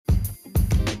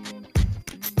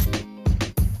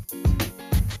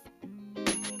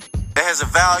has a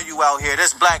value out here.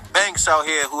 There's black banks out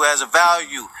here who has a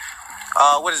value.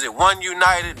 What is it? One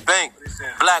United Bank,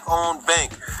 black-owned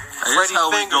bank. That's how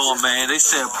we doing, man. They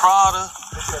said Prada,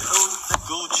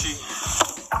 Gucci,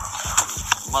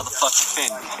 motherfucking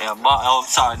Fendi. Yeah, I'm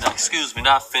sorry, no, excuse me,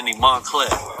 not Fendi,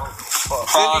 Moncler.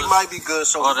 Fendi might be good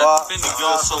so far. Fendi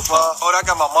good so far. Oh, I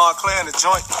got my Moncler in the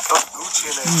joint.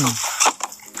 Gucci in there too.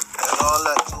 And all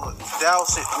that to it.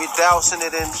 Douse it. We dousing it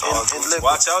in liquid.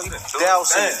 Watch out,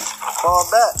 dousing it. Fall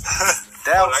back.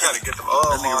 I gotta get them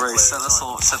all. That nigga ready set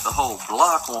the whole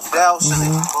block on fire. Dousing it.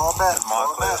 Fall back.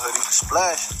 Moncler hoodie.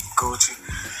 Splash. Gucci.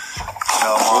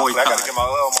 No, I gotta get my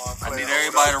little Moncler. I need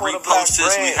everybody to repost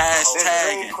this. We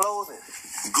hashtagging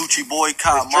Gucci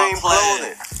boycott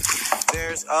Moncler.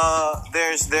 There's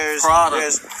Prada.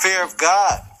 There's Fear of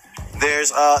God.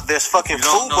 There's fucking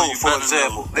FUBU, for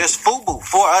example. There's FUBU,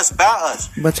 for us, by us.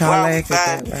 But y'all like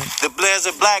that, right? There's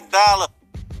a black dollar.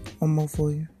 One more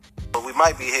for you. But we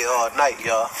might be here all night,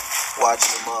 y'all,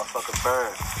 watching the motherfucker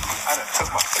burn. I done took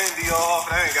my Fendi off,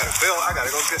 and I ain't got a bill. I gotta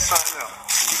go get something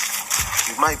else.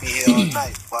 You might be here all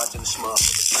night watching this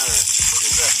motherfucker burn.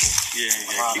 Yeah,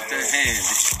 keep that handy.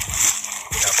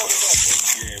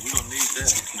 Yeah, we don't need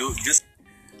that.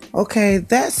 Okay,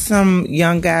 that's some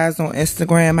young guys on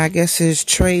Instagram. I guess it's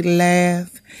Trey Lav,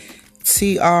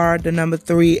 TR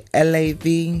 3 LAV.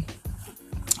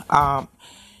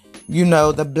 You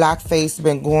know, the blackface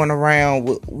been going around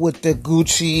with the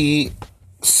Gucci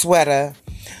sweater.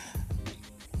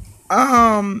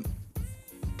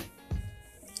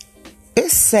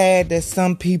 It's sad that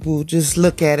some people just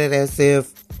look at it as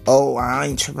if, oh, I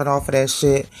ain't tripping off of that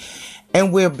shit.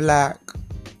 And we're black.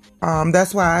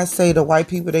 That's why I say the white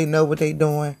people, they know what they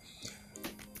doing.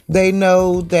 They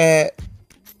know that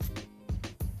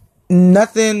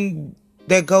nothing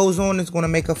that goes on is going to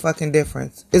make a fucking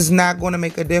difference. It's not going to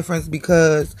make a difference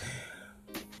because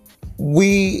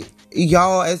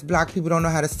y'all as black people don't know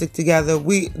how to stick together.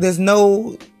 There's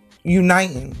no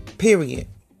uniting, period.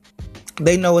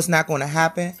 They know it's not going to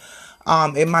happen.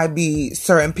 It might be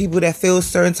certain people that feel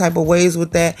certain type of ways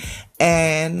with that.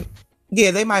 And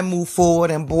yeah, they might move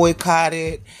forward and boycott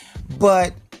it.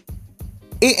 But,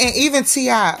 and even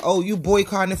T.I., oh, you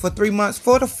boycotting it for 3 months?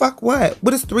 For the fuck what?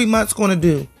 What is 3 months going to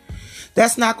do?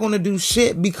 That's not going to do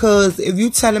shit, because if you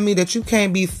telling me that you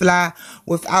can't be fly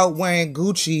without wearing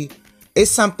Gucci, it's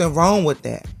something wrong with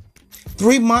that.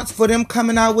 3 months for them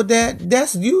coming out with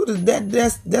that's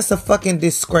a fucking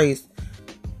disgrace.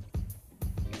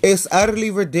 It's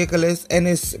utterly ridiculous, and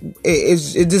it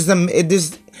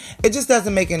just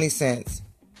doesn't make any sense.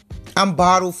 I'm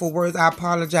bottled for words. I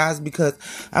apologize because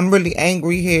I'm really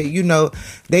angry here. You know,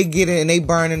 they get it and they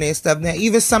burning their stuff. Now,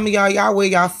 even some of y'all wear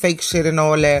y'all fake shit and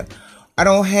all that. I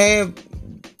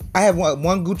have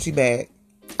one Gucci bag.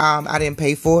 I didn't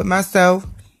pay for it myself.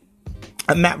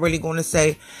 I'm not really going to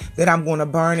say that I'm going to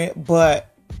burn it,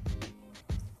 but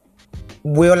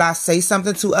will I say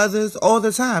something to others all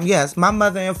the time? Yes, my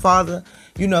mother and father,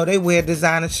 you know, they wear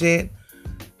designer shit.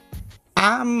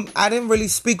 I didn't really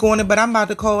speak on it, but I'm about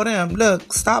to call them.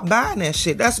 Look, stop buying that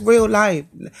shit. That's real life.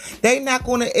 They not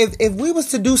gonna, if we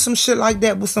was to do some shit like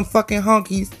that with some fucking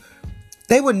honkies,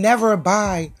 they would never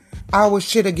buy our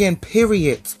shit again,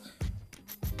 period.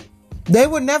 They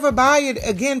would never buy it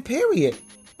again, period.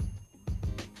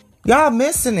 Y'all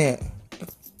missing it.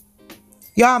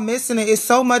 Y'all missing it. It's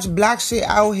so much black shit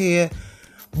out here,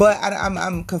 but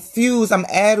I'm confused. I'm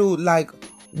addled. Like,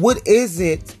 what is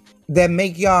it that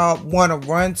make y'all want to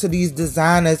run to these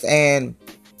designers? And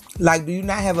like, do you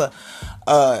not have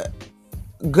a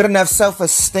good enough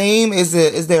self-esteem?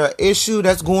 Is there an issue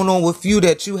that's going on with you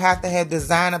that you have to have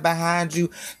designer behind you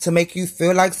to make you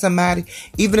feel like somebody?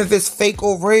 Even if it's fake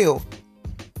or real,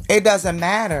 it doesn't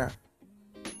matter.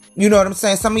 You know what I'm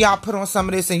saying? Some of y'all put on some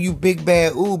of this and you big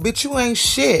bad, ooh, bitch, you ain't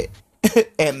shit.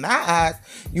 In my eyes,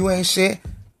 you ain't shit.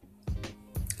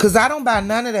 Cause I don't buy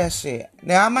none of that shit.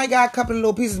 Now I might got a couple of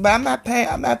little pieces, but I'm not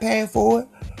paying for it.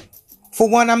 For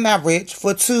one, I'm not rich.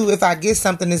 For two, if I get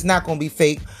something, it's not gonna be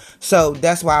fake. So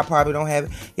that's why I probably don't have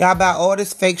it. Y'all buy all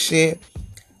this fake shit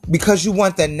because you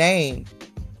want the name.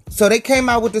 So they came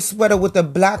out with the sweater with the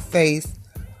black face.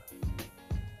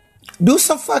 Do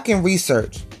some fucking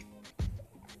research.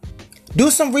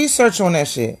 Do some research on that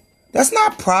shit. That's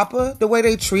not proper, the way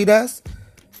they treat us.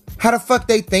 How the fuck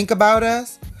they think about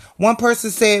us. One person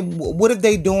said, what if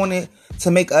they doing it to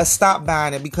make us stop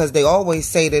buying it? Because they always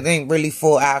say that it ain't really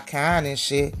for our kind and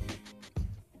shit.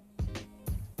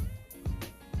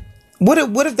 What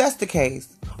if that's the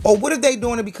case? Or what if they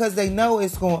doing it because they know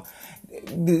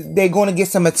they're going to get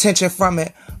some attention from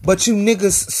it, But you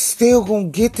niggas still gonna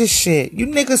get this shit. You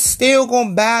niggas still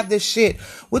gonna buy this shit.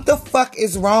 What the fuck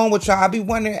is wrong with y'all? I be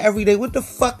wondering every day, what the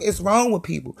fuck is wrong with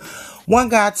people? One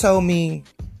guy told me,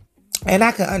 and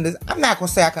I'm not gonna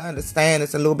say I can understand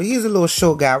this a little bit. He's a little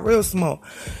short guy, real small.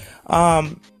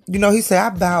 You know, he said, I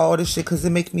buy all this shit because it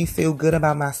makes me feel good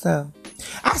about myself.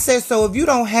 I said, so if you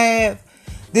don't have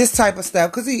this type of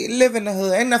stuff, because he live in the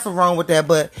hood, ain't nothing wrong with that,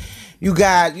 but you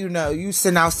got, you know, you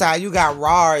sitting outside, you got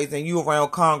Rarries and you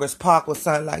around Congress Park or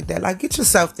something like that. Like, get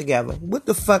yourself together. What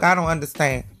the fuck? I don't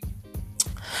understand.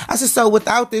 I said, so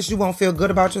without this, you won't feel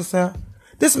good about yourself?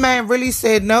 This man really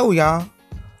said no, y'all.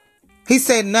 He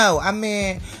said no. I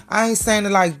mean, I ain't saying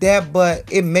it like that,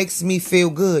 but it makes me feel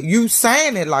good. You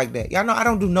saying it like that. Y'all know I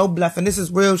don't do no bluffing. This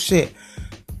is real shit.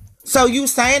 So you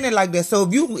saying it like that. So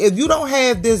if you don't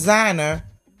have designer,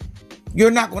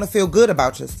 you're not going to feel good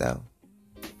about yourself.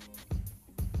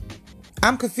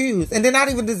 I'm confused. And then not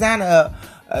even designer.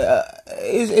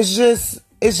 It's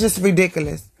just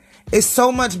ridiculous. It's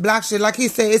so much black shit. Like he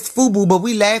said, it's FUBU, but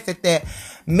we laugh at that.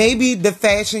 Maybe the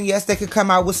fashion, yes, they could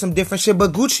come out with some different shit.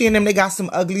 But Gucci and them, they got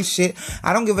some ugly shit.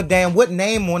 I don't give a damn what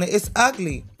name on it. It's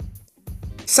ugly.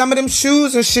 Some of them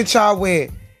shoes and shit y'all wear,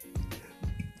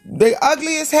 they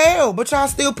ugly as hell, but y'all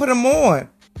still put them on.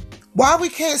 Why we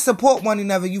can't support one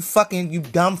another, you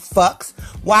dumb fucks?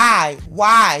 Why?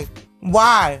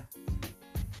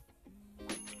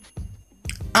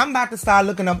 I'm about to start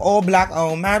looking up all black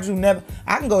owned. Mind you,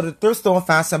 I can go to the thrift store and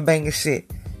find some banging shit.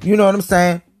 You know what I'm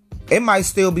saying? It might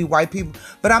still be white people,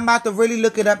 but I'm about to really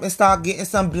look it up and start getting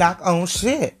some black owned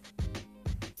shit.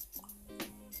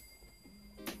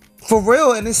 For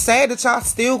real, and it's sad that y'all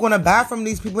still gonna buy from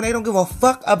these people. They don't give a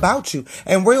fuck about you.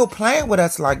 And real playing with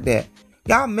us like that.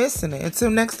 Y'all missing it. Until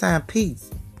next time,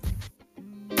 peace.